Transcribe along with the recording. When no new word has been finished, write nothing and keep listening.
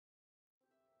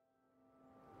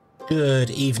Good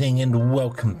evening and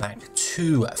welcome back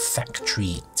to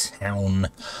Factory Town.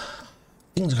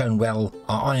 Things are going well.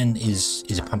 Our iron is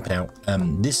pumping out.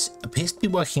 This appears to be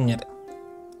working at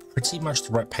pretty much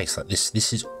the right pace. Like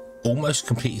this is almost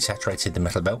completely saturated the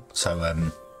metal belt.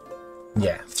 So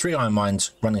yeah, 3 iron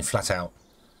mines running flat out.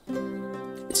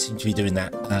 It seems to be doing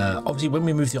that. Obviously, when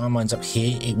we move the iron mines up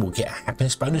here, it will get a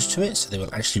happiness bonus to it, so they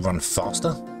will actually run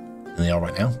faster than they are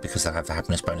right now because they'll have the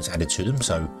happiness bonus added to them.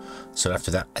 So after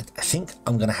that, I think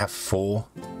I'm going to have 4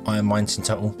 iron mines in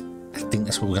total. I think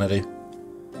that's what we're going to do.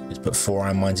 Is put 4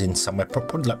 iron mines in somewhere.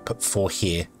 Probably like put 4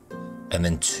 here, and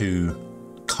then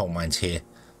 2 coal mines here,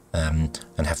 and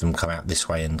have them come out this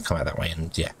way and come out that way.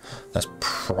 And yeah, that's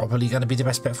probably going to be the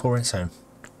best bet for it. So,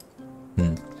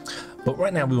 but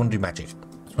right now we want to do magic.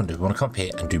 We want to come up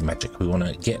here and do magic. We want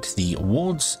to get the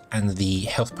awards and the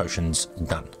health potions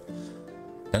done.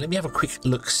 Now let me have a quick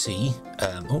look see.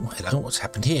 Oh, hello, what's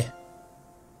happened here?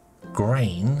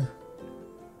 Grain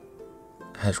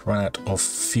has run out of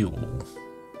fuel.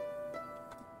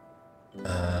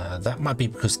 That might be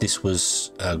because this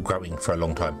was growing for a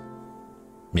long time.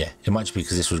 Yeah, it might just be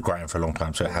because this was growing for a long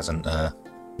time, so it hasn't.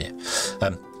 Yeah,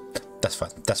 that's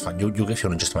fine. That's fine. You'll get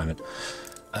fuel in just a moment.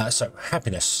 So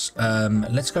happiness.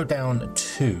 Let's go down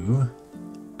to.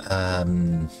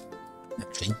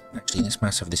 Actually, let's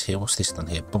mass over this here. What's this done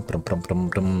here? Purple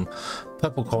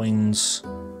coins.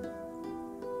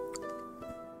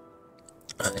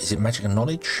 Is it magic and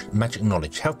knowledge? Magic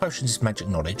knowledge. Health potions is magic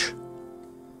knowledge.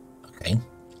 Okay.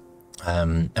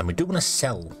 And we do want to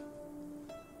sell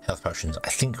health potions. I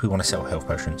think we want to sell health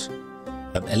potions.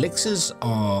 Elixirs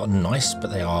are nice,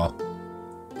 but they are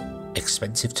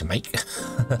expensive to make.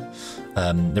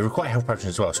 They require health potions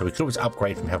as well, so we could always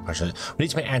upgrade from health potions. We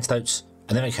need to make antidotes,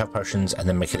 and then make health potions, and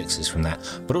then make elixirs from that.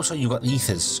 But also you've got the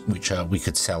ethers, which we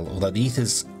could sell, although the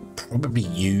ethers probably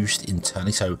used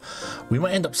internally, so we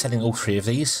might end up selling all 3 of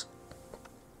these,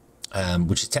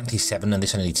 which is technically 7, and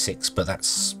this only needs 6, but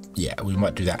that's, yeah, we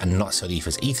might do that and not sell the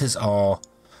ethers. Ethers are,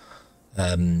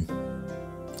 I mean,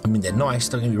 they're nice,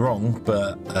 don't get me wrong,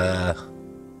 but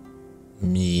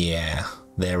yeah,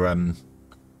 they're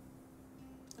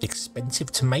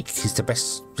expensive to make is the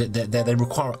best. They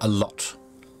require a lot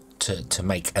to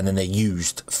make, and then they're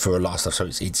used for a lot of stuff, so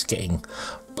it's getting,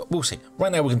 but we'll see.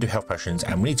 Right now we're going to do health potions,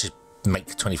 and we need to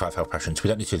make 25 health potions. We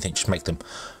don't need to do anything, just make them.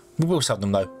 We will sell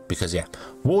them though, because yeah.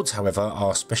 Wards, however,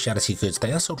 are specialty goods.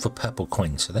 They are sold for purple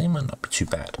coins, so they might not be too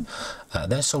bad.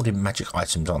 They're sold in magic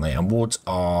items, aren't they? And wards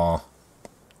are,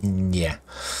 yeah,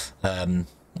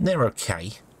 they're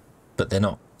okay, but they're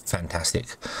not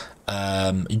fantastic.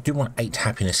 You do want 8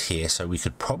 happiness here, so we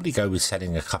could probably go with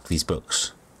selling a couple of these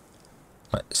books,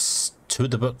 like 2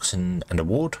 of the books and a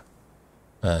ward.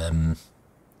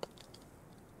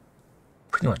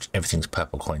 Pretty much everything's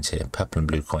purple coins here, purple and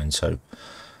blue coins. So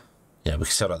yeah, we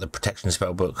can sell like the protection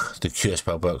spell book, the cure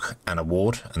spell book, and a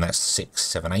ward, and that's 6,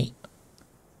 7, 8.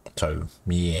 So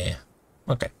yeah,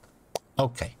 okay.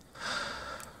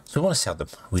 So we want to sell them.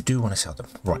 We do want to sell them.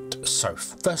 Right, so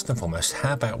first and foremost,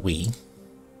 how about we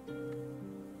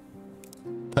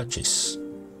purchase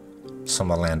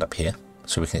some of the land up here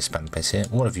so we can expand the place here.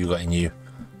 What have you got in you?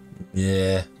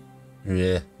 Yeah,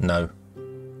 no.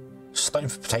 Stone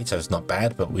for potatoes not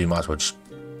bad, but we might as well just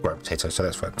grow potatoes, so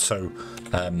that's fine. So,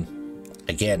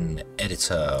 again,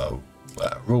 editor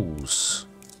rules.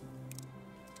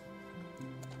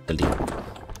 Delete.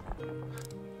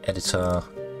 Editor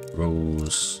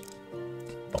rules.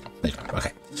 Oh, there you go.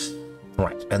 Okay.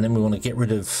 Right, and then we want to get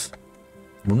rid of,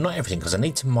 well, not everything, because I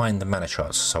need to mine the mana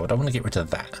charts, so I don't want to get rid of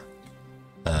that.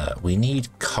 We need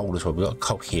coal as well. We've got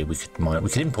coal here. We could mine. We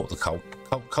could import the coal.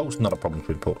 Coal's not a problem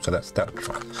to import, so that'll be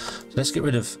fine. So let's get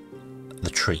rid of the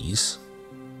trees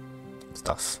and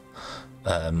stuff.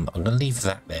 I'm going to leave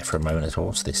that there for a moment as well.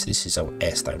 What's this? This is old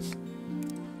airstone.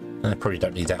 I probably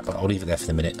don't need that, but I'll leave it there for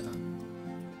the minute.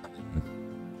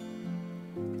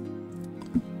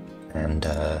 And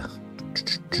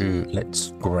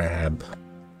let's grab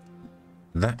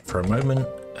that for a moment.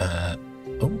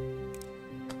 Oh,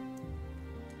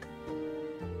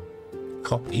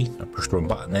 copy. I pushed the wrong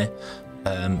button there.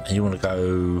 And you want to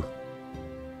go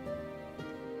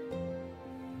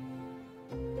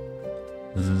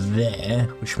there,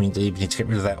 which means that you need to get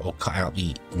rid of that or cut out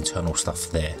the internal stuff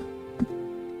there.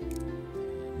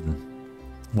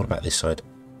 What about this side?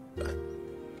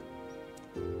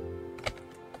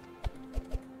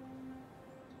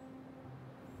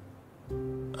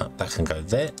 That can go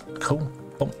there. Cool.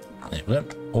 Boom. There we go.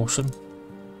 Awesome.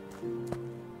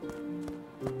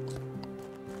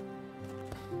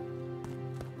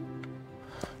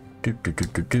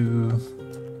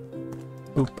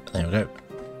 Oop, there we go.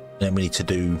 Then we need to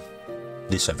do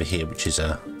this over here, which is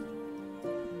a.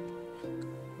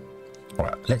 All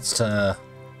right, let's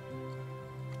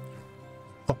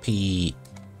copy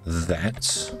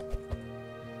that.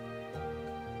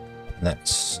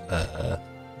 That's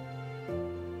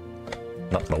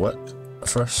not gonna work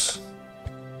for us.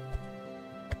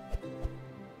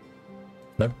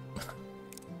 Nope.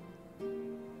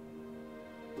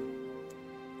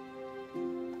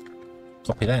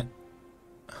 Copy that.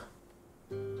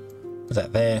 Put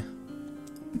that there.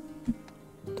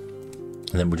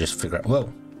 And then we'll just figure out, well,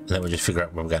 and then we'll just figure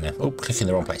out where we're going now. Oh, click in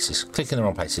the wrong places. Click in the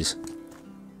wrong places.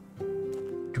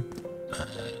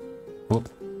 Whoop,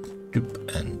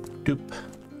 doop, and doop.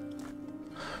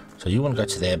 So you want to go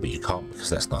to there, but you can't because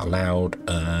that's not allowed.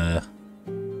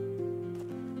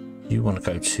 You want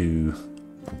to go to,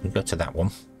 that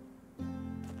one.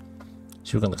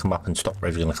 So you're going to come up and stop.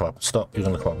 You're going to come up and stop. You're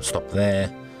going to come up and stop there.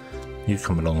 You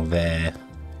come along there,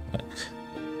 like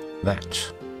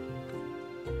that.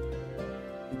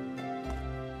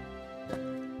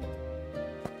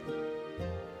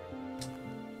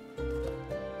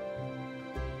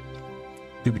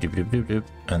 Doop doop doop doop doop,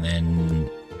 and then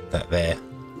that there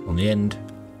on the end.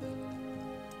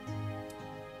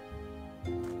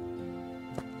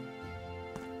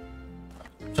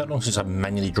 So long since I've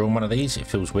manually drawn one of these, it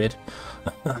feels weird.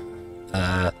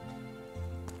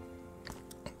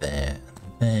 There,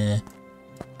 there.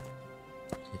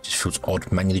 It just feels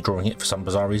odd manually drawing it for some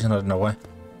bizarre reason. I don't know why.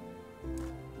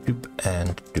 Doop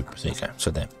and doop. There you go. So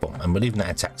there, boom, and we're leaving that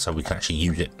intact so we can actually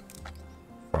use it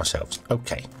for ourselves.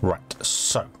 Okay, right.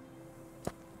 So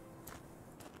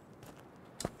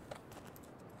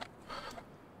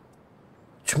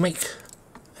to make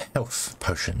health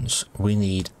potions, we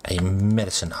need a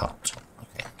medicine hut.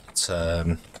 Okay, let's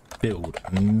build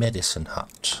medicine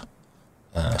hut.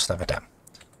 Slap it down.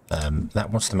 That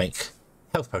wants to make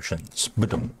health potions.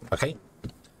 Okay,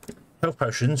 health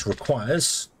potions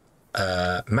requires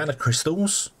mana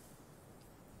crystals,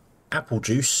 apple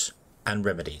juice, and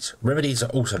remedies. Remedies are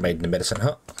also made in the medicine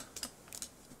hut.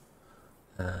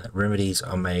 Remedies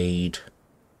are made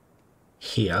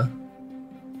here.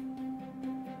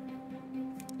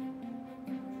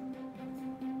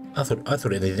 I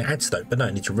thought it needed an antidote, but no,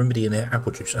 it needs a remedy in there.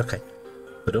 Apple juice. Okay,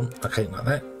 okay, like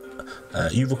that.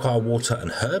 You require water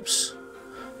and herbs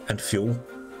and fuel.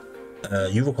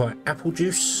 You require apple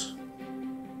juice,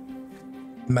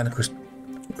 mana crystal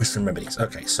and remedies.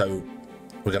 Okay, so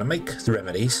we're going to make the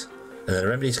remedies, and then the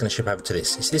remedies going to ship over to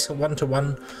this. Is this a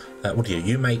one-to-one? What do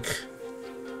you make?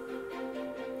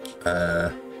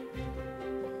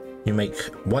 You make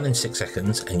 1 in 6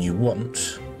 seconds, and you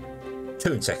want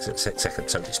 2 in 6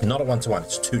 seconds. So it's not a one-to-one;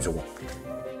 it's 2-to-1.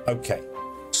 Okay.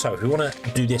 So if we want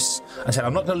to do this, I said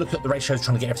I'm not going to look at the ratios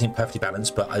trying to get everything perfectly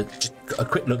balanced, but just a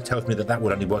quick look tells me that that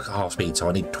would only work at half speed, so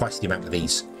I need twice the amount of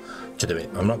these to do it.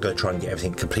 I'm not going to try and get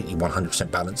everything completely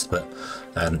 100% balanced, but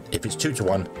if it's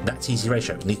 2-to-1, that's easy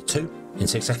ratio. We need 2 in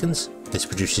 6 seconds. This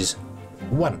produces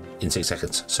 1 in 6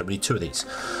 seconds, so we need 2 of these.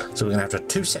 So we're going to have to have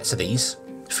 2 sets of these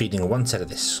feeding 1 set of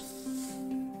this.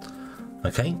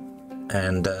 Okay.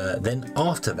 And then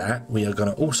after that, we are going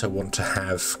to also want to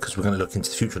have, because we're going to look into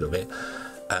the future a little bit,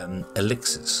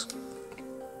 elixirs,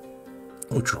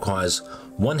 which requires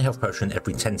 1 health potion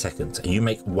every 10 seconds, and you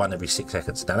make 1 every 6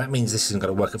 seconds. Now that means this isn't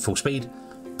going to work at full speed.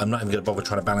 I'm not even going to bother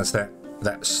trying to balance that.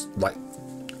 That's like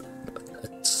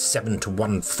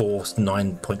 7-to-1, 4,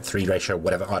 9.3 ratio,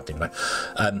 whatever. I don't even know.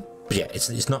 But yeah,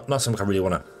 it's not something I really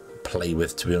want to play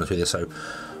with, to be honest with you. So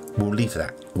we'll leave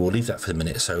that. We'll leave that for the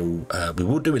minute. So we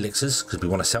will do elixirs because we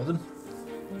want to sell them.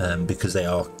 Because they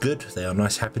are good, they are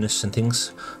nice happiness and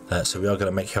things, so we are going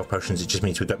to make health potions. It just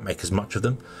means we don't make as much of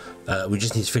them. We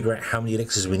just need to figure out how many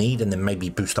elixirs we need and then maybe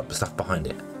boost up the stuff behind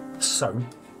it. So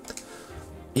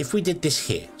if we did this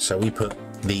here, so we put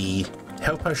the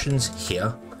health potions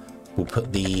here, we'll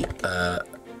put the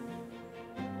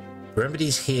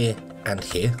remedies here and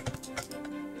here,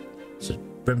 so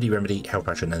remedy, health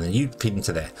potion, and then you feed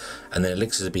into there, and then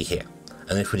elixirs will be here.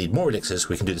 And if we need more elixirs,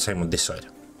 we can do the same on this side.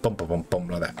 Bump, bump,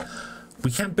 bump, like that. We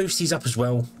can boost these up as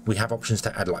well. We have options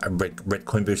to add like red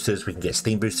coin boosters. We can get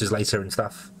steam boosters later and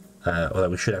stuff. Although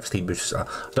we should have steam boosters. I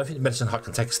don't think the medicine hut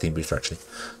can take a steam booster actually.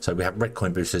 So we have red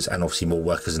coin boosters and obviously more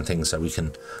workers and things. So we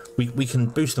can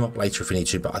boost them up later if we need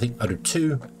to. But I think I'll do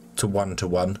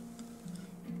 2-to-1-to-1,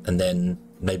 and then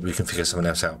maybe we can figure something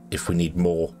else out if we need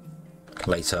more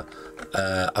later.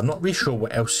 I'm not really sure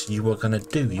what else you are going to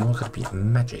do. You are going to be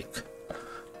magic.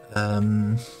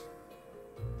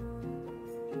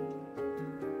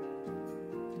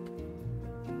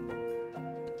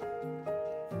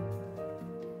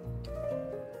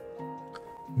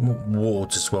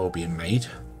 Wards as well being made.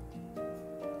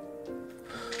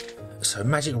 So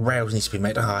magic rails needs to be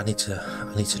made. Oh, I need to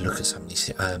look at some of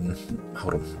these.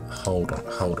 Hold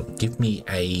on. Give me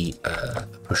a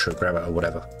pusher, grabber, or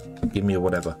whatever. Give me a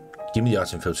whatever. Give me the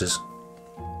item filters.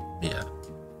 Yeah.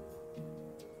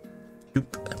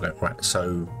 Right.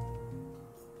 So.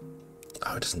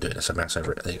 Oh, it doesn't do it. There's a mouse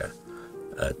over it. There you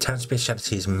go. Town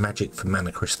speciality is magic for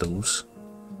mana crystals.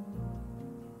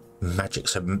 Magic.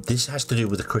 So this has to do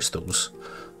with the crystals.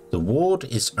 The ward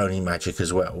is only magic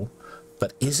as well,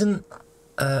 but isn't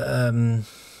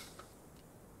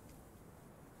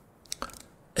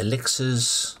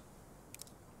elixirs,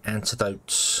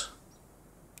 antidotes,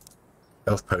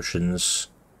 health potions,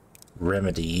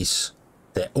 remedies?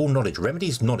 They're all knowledge.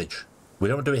 Remedies, knowledge. We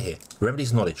don't want to do it here.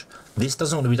 Remedies, knowledge. This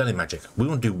doesn't want to be done in magic. We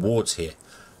want to do wards here.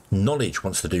 Knowledge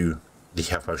wants to do the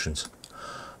health potions.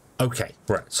 Okay,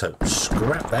 right, so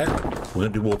scrap that. We're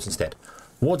going to do wards instead.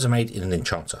 Wards are made in an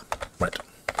enchanter. Right.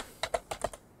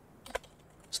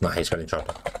 It's not how you spell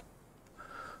enchanter.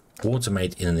 Wards are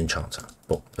made in an enchanter.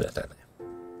 Oh, put that down there.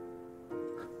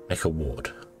 Make a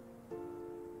ward.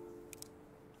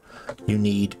 You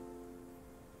need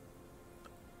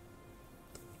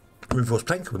reinforced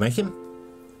plank, we're making.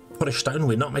 Polished stone,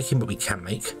 we're not making, but we can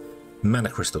make. Mana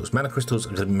crystals. Mana crystals are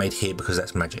going to be made here because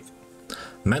that's magic.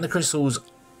 Mana crystals.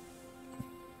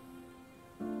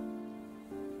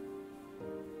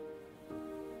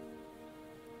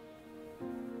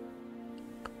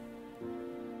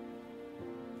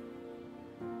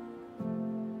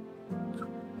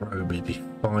 Would be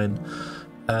fine.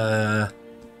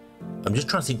 I'm just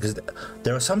trying to think, because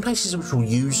there are some places which will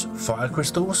use fire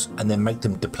crystals and then make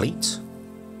them deplete.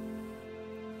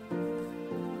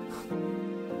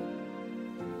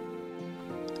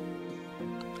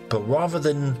 But rather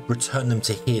than return them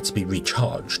to here to be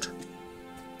recharged,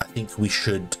 I think we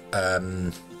should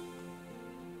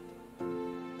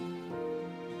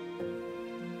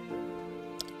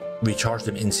recharge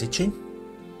them in situ.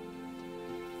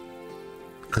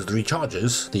 Because the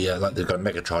rechargers, like they've got a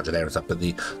mega charger there and stuff, but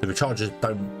the rechargers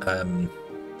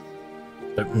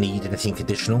don't need anything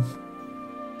additional.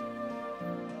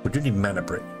 We do need mana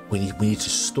brick. We need to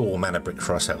store mana brick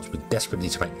for ourselves. We desperately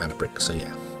need to make mana brick. So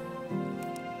yeah.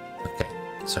 Okay.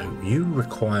 So you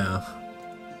require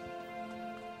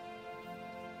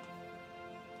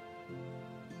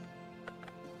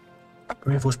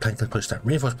reinforced plank. Let's push that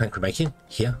reinforced plank we're making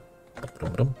here.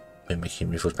 We're making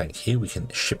reinforced plank here. We can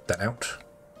ship that out.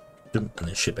 And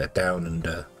then ship that down, and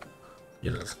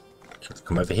it'll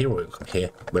come over here, or it'll come here,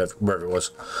 wherever it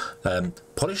was.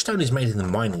 Polished stone is made in the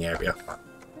mining area.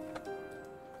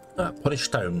 Polished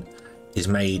stone is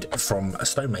made from a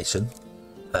stonemason,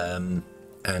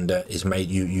 and is made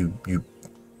you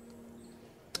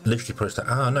literally polish stone.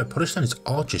 Ah, no, polished stone is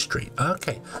artistry.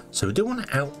 Okay, so we do want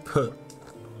to output.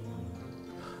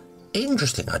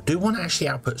 Interesting. I do want to actually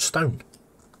output stone.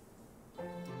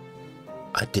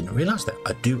 I didn't realise that.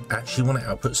 I do actually want to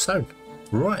output stone.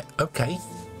 Right, okay.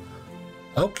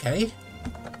 Okay.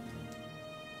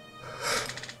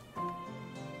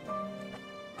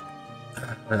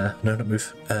 No, don't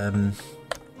move.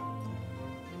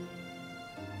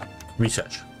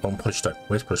 Research on polished stone.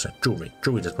 Where's polished stone? Jewellery.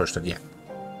 Jewellery does polished stone, yeah.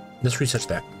 Let's research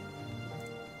that.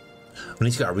 We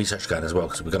need to get our research going as well,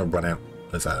 because we're going to run out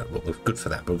of, well, we're good for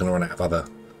that, but we're going to run out of other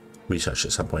research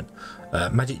at some point.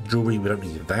 Magic jewelry, we don't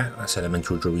need that. That's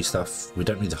elemental jewelry stuff. We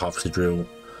don't need the harvester drill.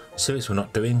 Civics we're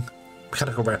not doing.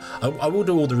 Mechanical rail. I will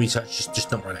do all the research,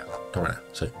 just not right now. Not right now.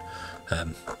 So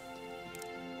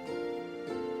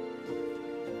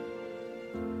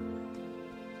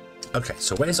okay,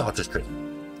 so where's artistry?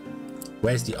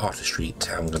 Where's the artistry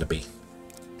town gonna be?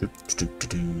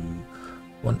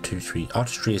 1, 2, 3.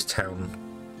 Artistry is town.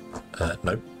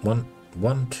 No,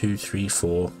 1, 2, 3,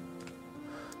 4.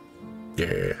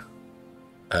 Yeah.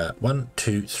 1,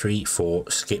 2, 3,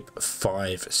 4. Skip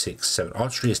 5, 6, 7.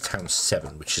 Archery is town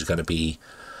 7, which is going to be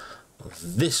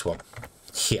this one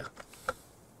here,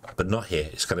 but not here.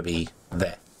 It's going to be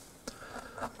there.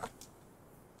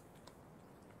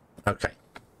 Okay.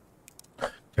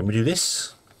 Can we do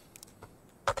this?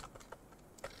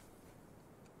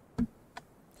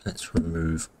 Let's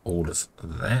remove all of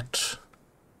that.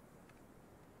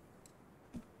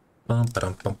 Bum,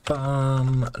 ba-dum, bum,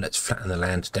 bum. Let's flatten the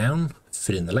land down,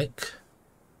 fill in the lake.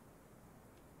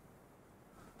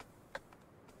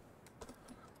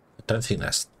 I don't think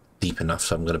that's deep enough,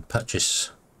 so I'm going to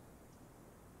purchase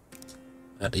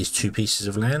at least 2 pieces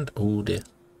of land. Oh dear.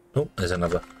 Oh, there's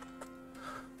another.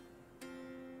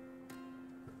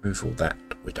 Remove all that.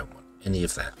 We don't want any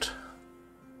of that.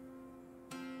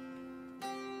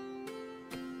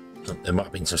 Oh, there might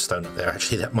have been some stone up there,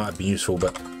 actually. That might have been useful,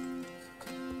 but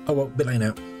oh well, bit late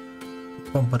now.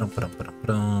 Bum, ba-dum, ba-dum, ba-dum,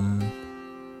 ba-dum.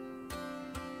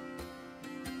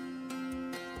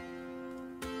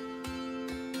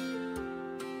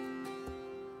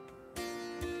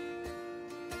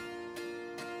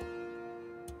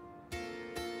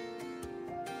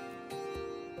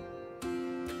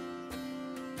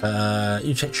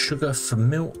 You take sugar for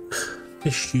milk,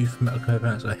 fish stew for metal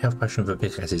compounds, a health potion for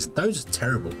big acids. Those are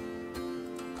terrible.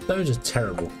 Those are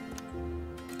terrible.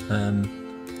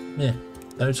 Yeah,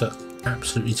 those are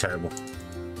absolutely terrible.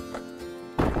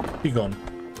 Be gone.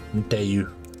 How dare you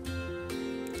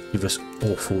give us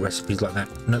awful recipes like that?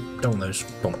 Nope, don't want those.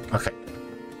 Gone. Okay.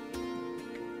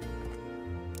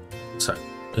 So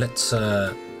let's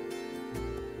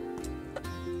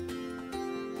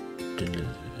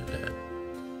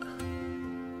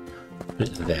put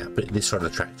it there, put it this side of the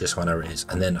track just so I know where it is,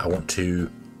 and then I want to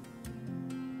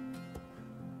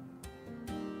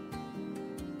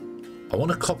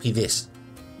copy this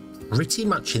pretty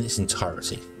much in its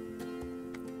entirety,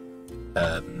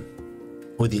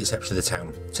 with the exception of the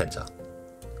town centre.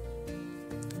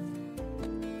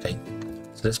 Okay,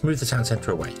 so let's move the town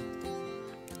centre away.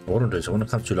 What I want to do is I want to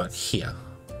come to like here.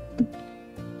 I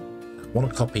want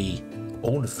to copy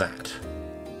all of that.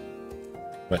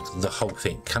 Like the whole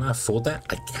thing. Can I afford that?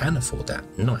 I can afford that.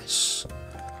 Nice.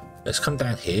 Let's come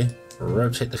down here,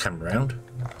 rotate the camera around,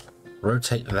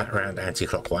 rotate that around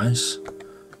anti-clockwise,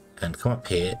 and come up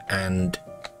here and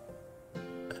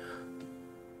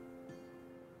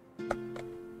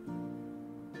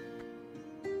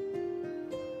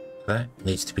that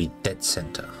needs to be dead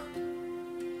center.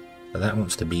 So that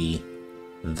wants to be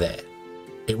there.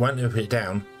 It won't let me put it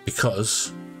down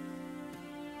because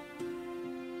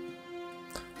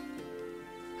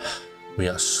we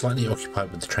are slightly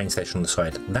occupied with the train station on the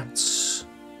side. That's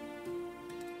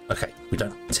okay. We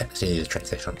don't technically need the train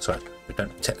station on the side. We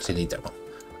don't technically need that one.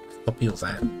 Copy all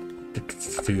that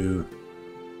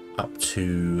up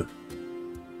to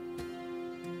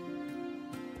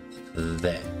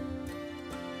there.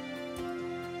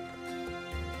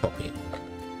 Copy.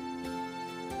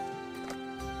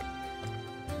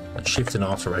 And Shift and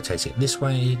R to rotate it this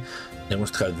way. Then it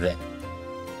wants to go there.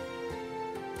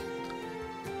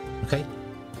 Okay,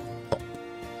 pop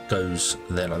goes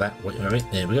there like that. Wait a minute,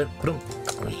 there we go.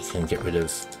 We can get rid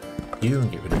of you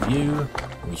and get rid of you.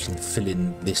 We can fill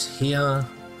in this here.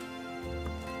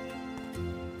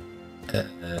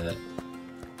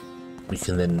 We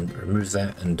can then remove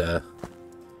that and do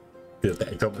a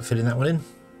better job of filling that one in.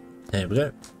 There we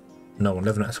go. No one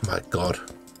living. That's my god.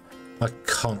 I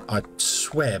can't. I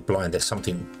swear, blind. There's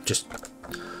something. Just.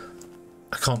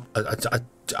 I can't.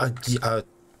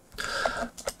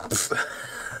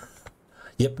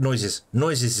 Yep, noises.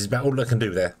 Noises is about all I can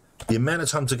do there. The amount of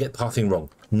times I get pathing wrong.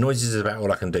 Noises is about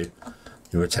all I can do.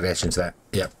 In retaliation to that.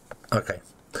 Yep. Okay.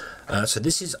 So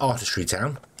this is Artistry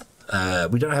Town.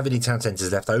 We don't have any town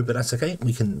centres left though, but that's okay.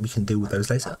 We can deal with those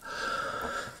later.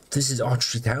 This is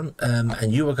Artistry Town,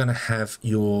 and you are going to have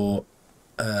your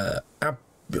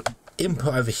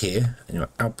input over here and your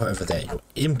output over there. Your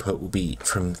input will be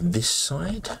from this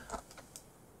side.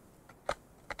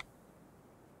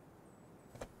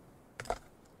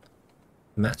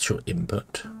 And that's your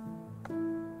input.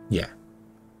 Yeah.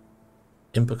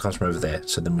 Input comes from over there.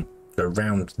 So then we go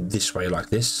around this way like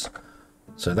this.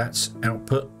 So that's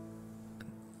output.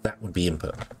 That would be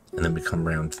input. And then we come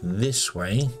around this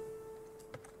way.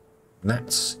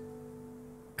 That's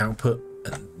output.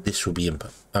 And this will be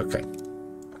input. Okay.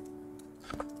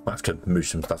 Might have to move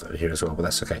some stuff over here as well, but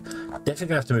that's okay. Definitely going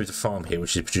to have to move the farm here,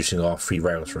 which is producing our 3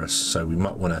 rails for us. So we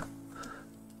might want to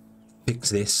fix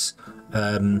this.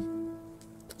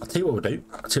 I'll tell you what we'll do.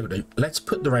 Let's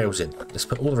put the rails in. Let's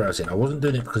put all the rails in. I wasn't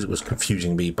doing it because it was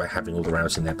confusing me by having all the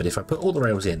rails in there. But if I put all the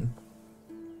rails in,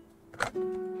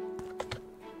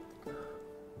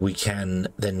 we can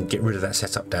then get rid of that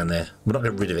setup down there. We're not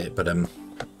getting rid of it, but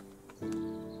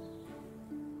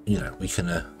you know, we can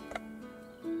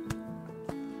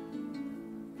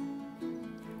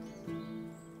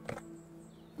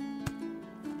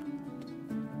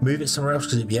move it somewhere else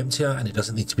because it'd be emptier and it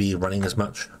doesn't need to be running as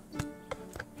much.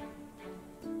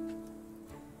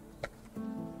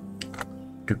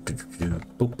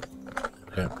 Boop.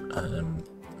 Okay.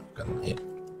 Come here.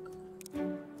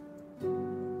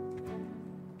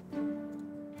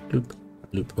 Loop,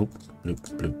 loop, oop, loop,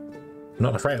 loop. Not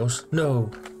enough rails. No.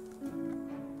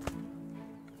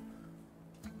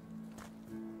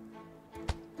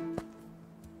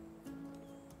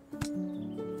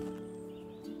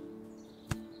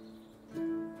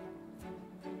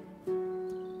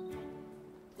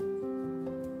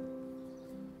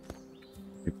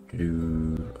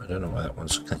 I don't know why that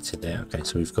one's connected there. Okay,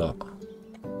 so we've got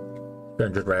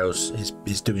 200 rails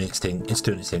is doing its thing. It's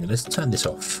doing its thing. Let's turn this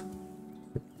off.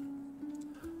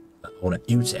 I want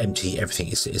you to empty everything.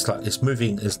 It's like it's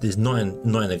moving. There's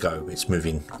nine ago. It's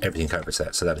moving everything over to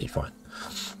that, so that'll be fine.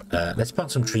 Let's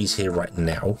plant some trees here right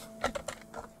now.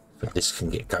 But this can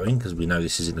get going because we know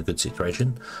this is in a good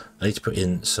situation. I need to put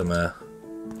in some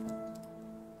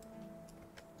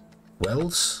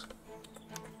wells.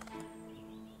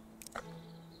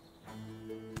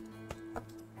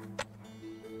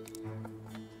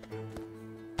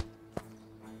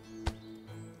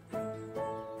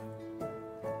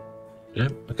 Yeah,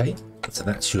 okay, so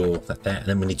that's that there, and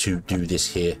then we need to do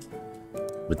this here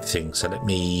with the thing. So let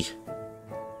me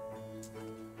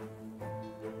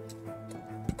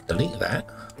delete that.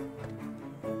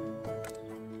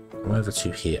 Come over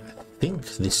to here. I think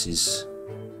this is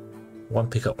one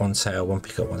pickup, one sale, one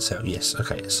pickup, one sale. Yes,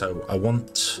 okay, so I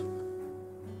want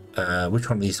which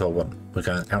one of these do I want? We're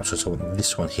going outside, so I want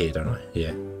this one here, don't I?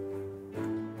 Yeah.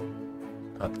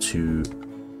 Up to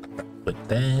put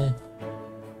there.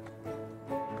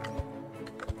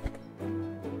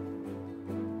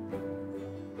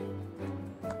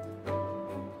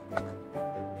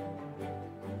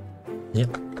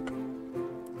 Yep.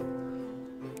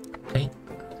 Okay.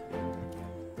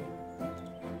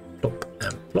 Plop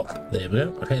and plop. There we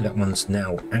go. Okay, that one's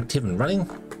now active and running.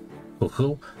 Cool,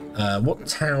 cool. What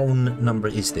town number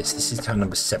is this? This is town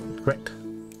number 7, correct?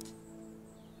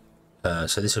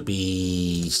 So this would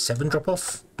be 7 drop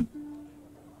off.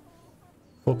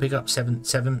 4 pick up, 7.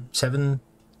 7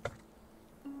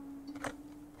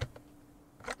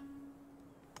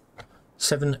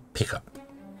 pick up.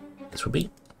 This will be.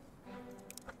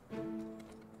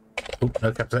 Oh,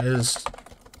 no capital letters.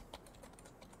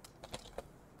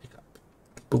 Pick up.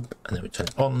 Boop, and then we turn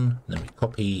it on, and then we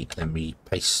copy, and then we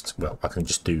paste. Well, I can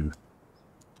just do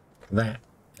that,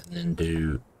 and then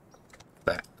do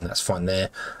that, and that's fine there.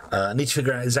 I need to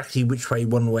figure out exactly which way,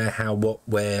 one, where, how, what,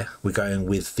 where we're going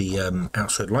with the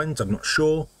outside lines. I'm not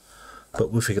sure,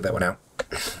 but we'll figure that one out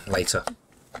later.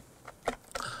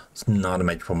 It's not a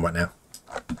major problem right now.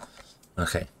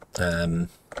 Okay.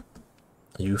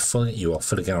 You fully, you are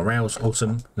fully going to rails.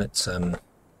 Awesome. Let's do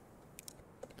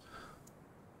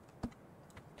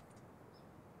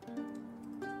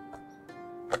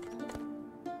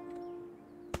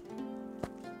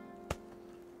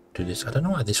this. I don't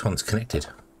know why this one's connected.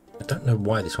 I don't know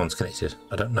why this one's connected.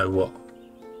 I don't know what.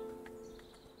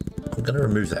 I'm going to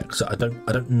remove that because I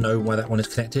don't know why that one is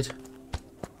connected.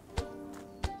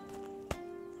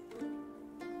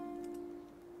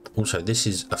 Also, this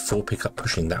is a 4 pickup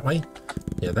pushing that way.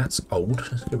 Yeah, that's old.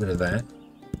 Let's get rid of that.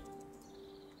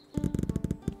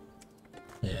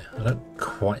 Yeah, I don't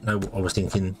quite know what I was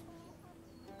thinking.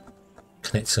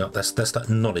 Connecting up. That's like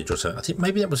knowledge or something. I think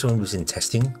maybe that was when we was in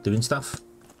testing, doing stuff.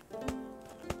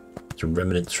 Some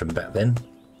remnants from back then.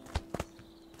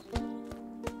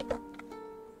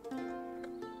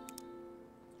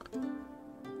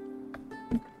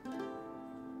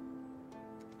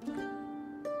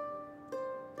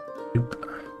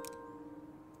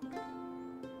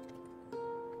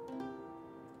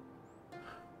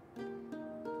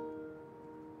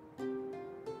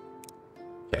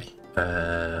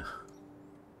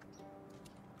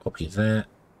 Copy that,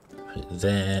 put it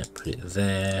there, put it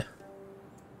there,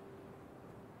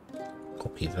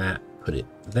 copy that, put it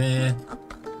there.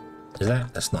 Is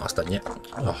that's not us done yet.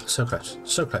 Oh, so close,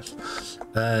 so close.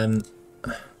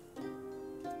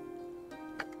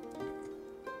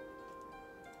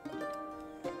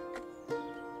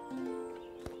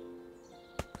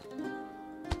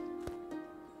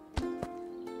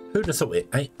 Who'd have thought it,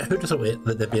 eh? Who'd have thought it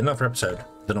that there'd be another episode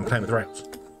that I'm playing with rails?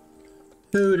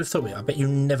 Who'd have thought it? I bet you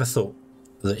never thought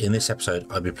that in this episode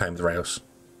I'd be playing with rails.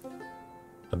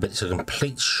 I bet it's a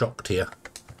complete shock to you.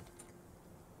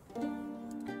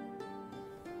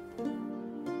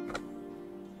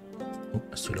 Oh,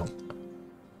 that's too long.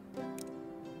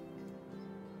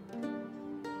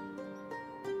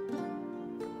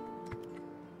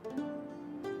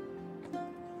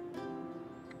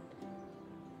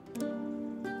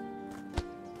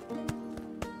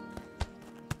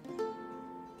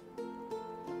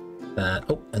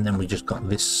 Oh, and then we just got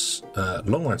this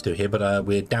long one to do here, but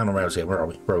we're down on rails here. Where are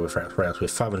we? Where are we with rails? We're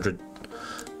 500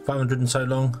 and so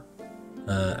long,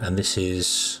 and this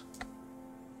is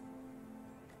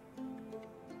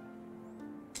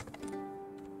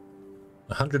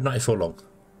 194 long.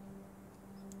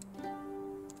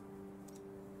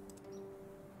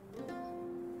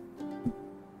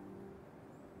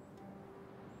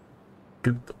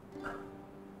 Doop.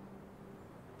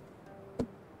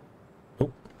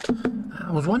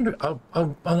 I was wondering.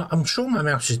 I'm sure my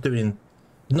mouse is doing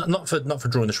Not for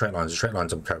drawing the straight lines. The straight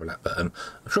lines I'm terrible at, but I'm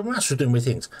sure my mouse was doing weird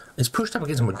things. It's pushed up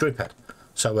against my joypad,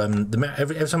 so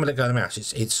every time I let go of the mouse,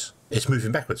 it's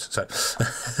moving backwards. So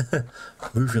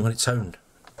moving on its own,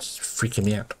 it's freaking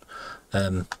me out.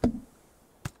 But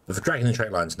for dragging in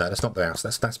straight lines, no, that's not the mouse.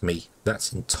 That's me.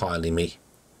 That's entirely me.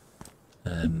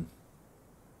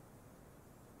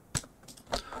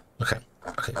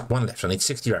 Okay, one left. I need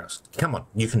 60 rails. Come on,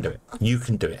 you can do it. You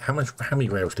can do it. How many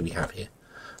rails do we have here?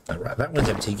 Right, that one's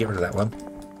empty. Get rid of that one.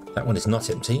 That one is not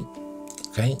empty.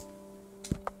 Okay.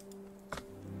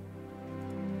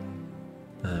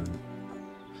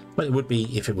 Well, it would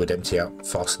be if it would empty out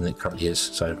faster than it currently is.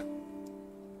 So.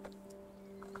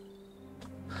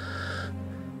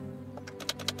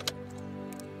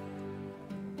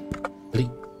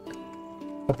 Delete.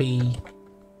 Copy.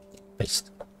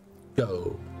 Paste.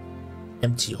 Go.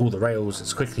 Empty all the rails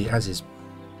as quickly as is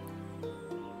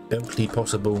beltly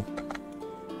possible.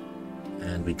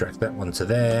 And we drag that one to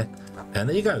there. And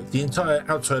there you go. The entire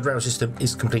outside rail system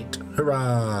is complete.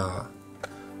 Hurrah!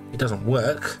 It doesn't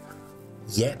work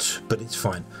yet, but it's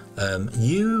fine.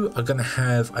 You are going to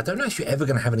have... I don't know if you're ever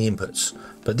going to have any inputs,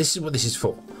 but this is what this is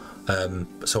for.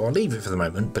 So I'll leave it for the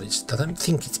moment, but I don't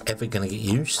think it's ever going to get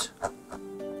used.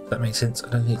 Does that make sense? I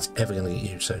don't think it's ever going to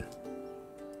get used, so...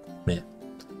 Yeah.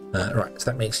 Right, so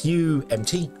that makes you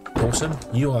empty. Awesome.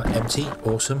 You are empty.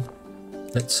 Awesome.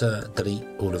 Let's delete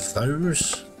all of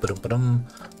those.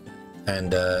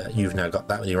 And you've now got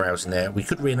that many rails in there. We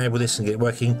could re-enable this and get it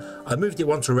working. I moved it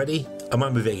once already. I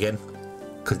might move it again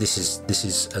because this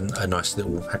is a nice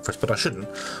little hack for us. But I shouldn't.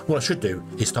 What I should do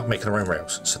is start making our own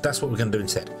rails. So that's what we're going to do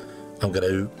instead. I'm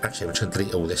just going to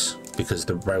delete all this because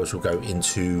the rails will go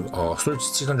into our storage.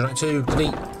 692.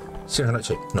 Delete.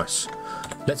 692. Nice.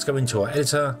 Let's go into our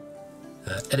editor.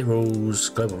 Edit rules,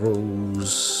 global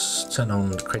rules, turn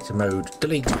on creative mode,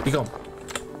 delete, be gone.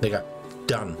 There you go.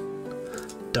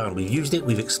 Done. We've used it,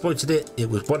 we've exploited it, it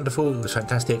was wonderful, it was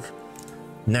fantastic.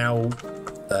 Now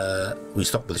we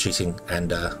stop with the cheating,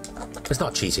 and it's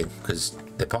not cheating because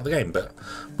they're part of the game, but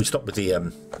we stop with the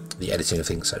editing of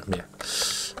things, so yeah.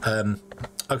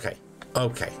 Okay,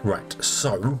 right,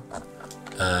 so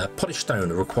polished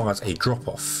stone requires a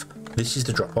drop-off. This is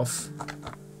the drop-off.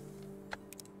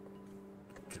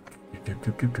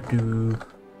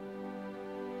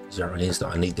 Zero is that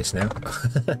I need this now.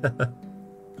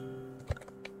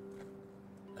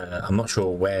 I'm not sure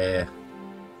where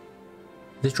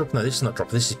this drop. No, this is not drop.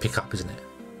 This is pick up, isn't it?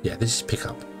 Yeah, this is pick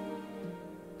up.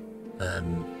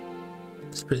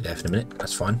 Let's put it there for a minute.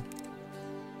 That's fine.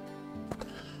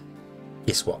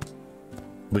 Guess what?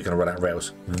 We're going to run out of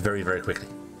rails very, very quickly.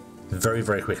 Very,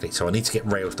 very quickly. So I need to get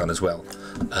rails done as well.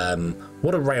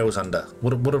 What are rails under?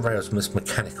 What are rails? It's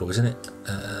mechanical, isn't it?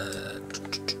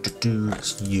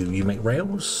 You make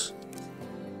rails?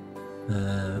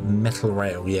 Metal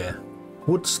rail, yeah.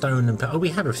 Wood, stone, and... Oh, we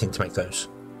have everything to make those.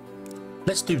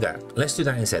 Let's do that. Let's do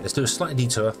that instead. Let's do a slight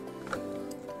detour.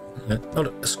 Oh,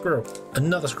 look, a squirrel.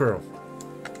 Another squirrel.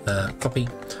 Copy.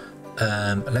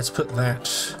 Let's put that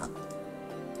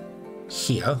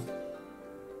here.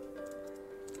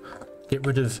 Get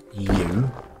rid of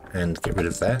you and get rid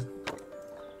of that.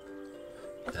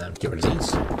 Get rid of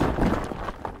these.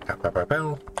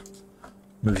 Pow.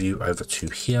 Move you over to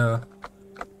here.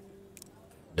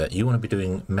 You want to be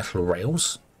doing metal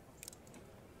rails.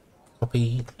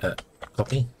 Copy,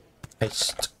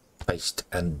 paste,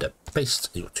 and paste.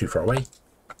 You're too far away.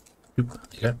 Oop,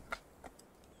 there you go.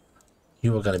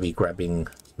 You are going to be grabbing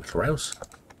metal rails.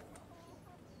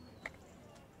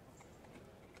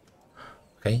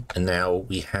 Okay, and now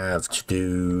we have to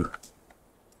do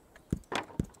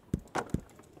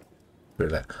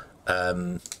that.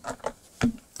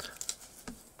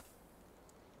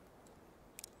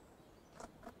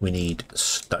 We need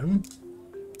stone.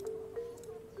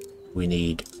 We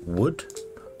need wood.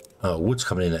 Oh, wood's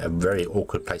coming in at a very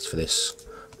awkward place for this.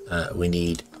 We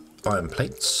need iron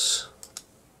plates.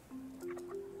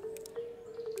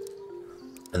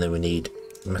 And then we need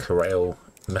metal rail.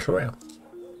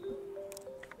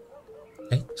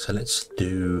 Okay, so let's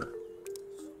do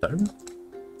stone.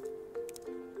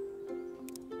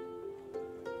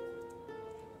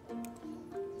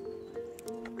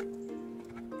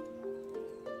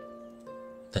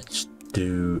 Let's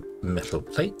do metal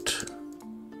plate.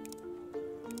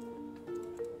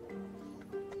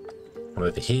 Come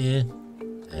over here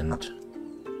and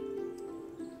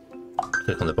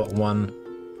click on the bottom one.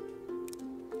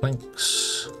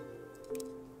 Planks,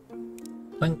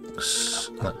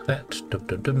 like that.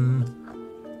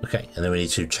 Okay, and then we need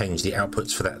to change the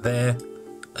outputs for that there.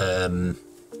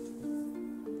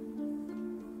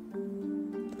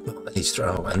 That needs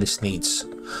to, and this needs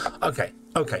Okay,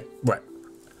 right.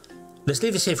 Let's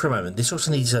leave this here for a moment. This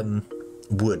also needs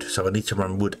wood, so I need to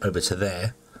run wood over to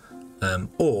there.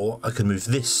 Or I can move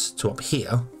this to up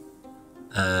here.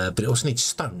 But it also needs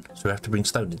stone, so we have to bring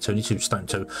stone in. So we need to do stone.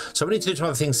 So we need to do some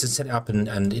other things to set it up, and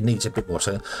it needs a bit more.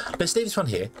 So let's leave this one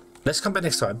here. Let's come back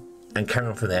next time and carry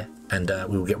on from there. And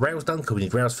we will get rails done, because we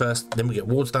need rails first. Then we get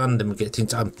walls done. Then we get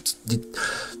things. I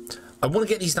want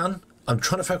to get these done. I'm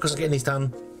trying to focus on getting these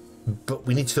done, but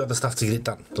we need to do other stuff to get it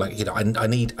done. Like, you know, I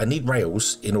need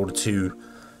rails in order to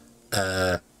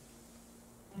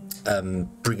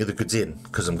bring the goods in,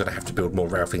 because I'm going to have to build more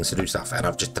rail things to do stuff, and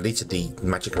I've just deleted the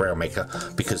magic rail maker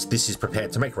because this is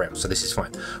prepared to make rails, so this is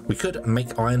fine. We could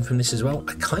make iron from this as well.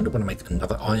 I kind of want to make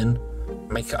another iron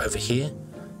maker over here,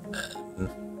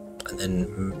 and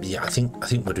then yeah, I think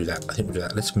we'll do that.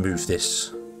 Let's move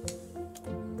this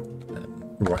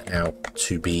right now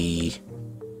to be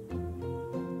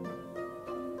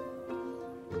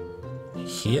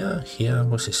here.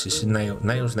 What's this? This is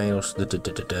nails.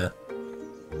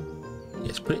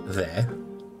 Let's put it there.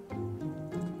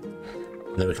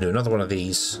 And then we can do another one of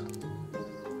these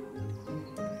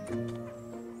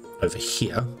over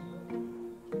here.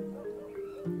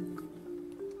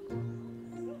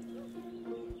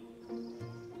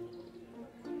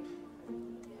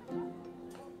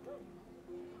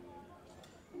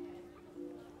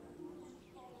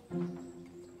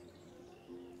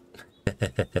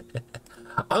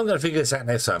 I'm going to figure this out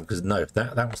next time, because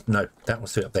that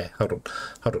was too up there. Hold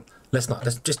on. Let's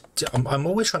just. I'm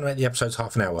always trying to make the episodes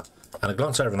half an hour, and I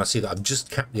glance over and I see that I've just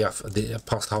capped the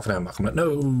past half an hour mark. I'm like,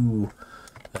 no.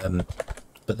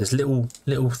 But there's little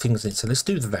things in it, so let's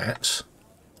do that.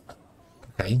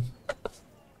 Okay.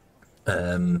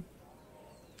 So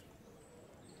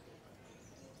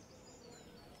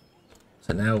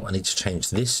now I need to change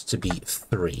this to be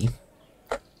 3,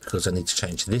 because I need to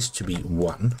change this to be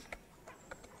 1.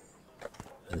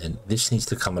 And then this needs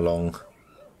to come along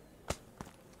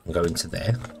and go into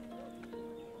there.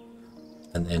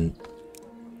 And then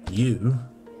you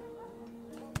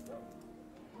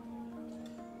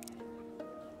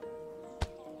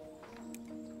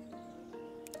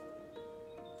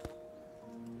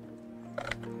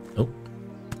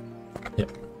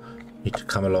need to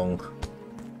come along,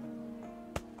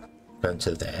 go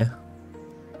into there,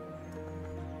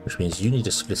 which means you need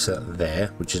a splitter there,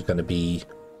 which is going to be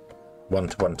 1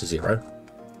 to 1 to 0.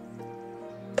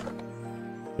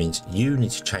 Means you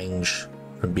need to change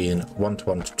from being 1 to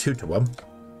 1 to 2 to 1.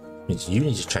 Means you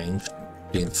need to change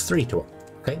being 3 to 1.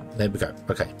 Okay, there we go.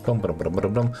 Okay,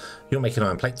 you're making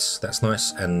iron plates. That's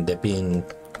nice, and they're being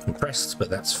compressed, but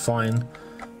that's fine.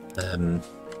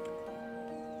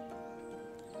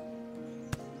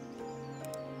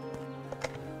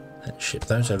 Let's ship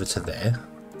those over to there.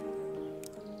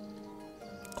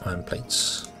 Iron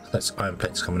plates. That's iron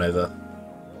plates coming over.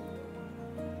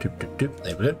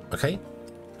 There we go. Okay.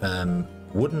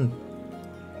 Wooden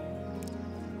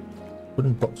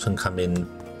blocks can come in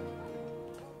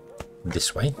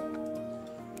this way.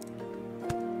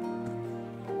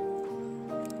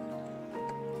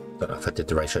 Don't know if I did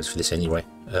the ratios for this anyway.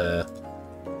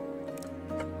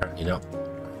 Apparently not.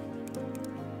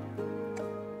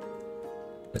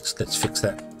 Let's fix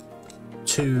that.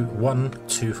 2 1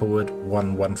 2 forward,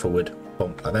 1 1 forward.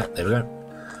 Boom, like that. There we go.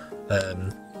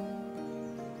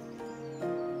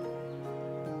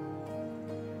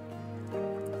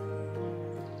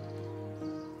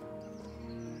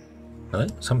 No,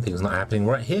 something's not happening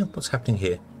right here. What's happening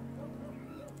here?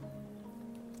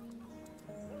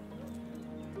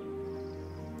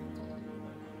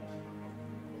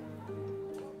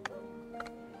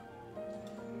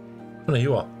 Oh, no,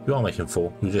 you are making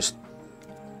 4. You just.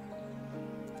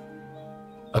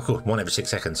 Oh, cool. 1 every 6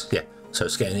 seconds. Yeah. So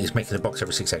it's making a box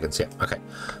every 6 seconds. Yeah. Okay.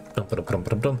 Then we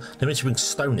need to bring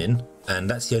stone in, and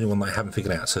that's the only one that I haven't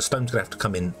figured out. So stone's gonna have to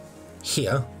come in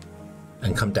here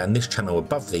and come down this channel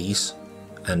above these,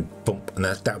 and bump, and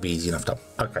that'll be easy enough done.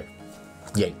 Okay.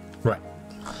 Yay. Right.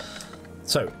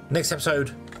 So next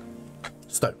episode,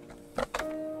 stone.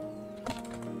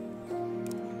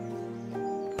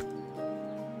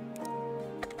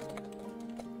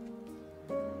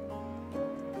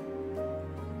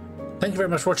 Thank you very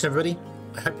much for watching, everybody.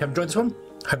 I hope you have enjoyed this one.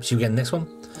 I hope to see you again in the next one.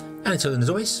 And until then, as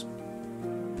always,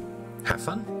 have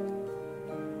fun.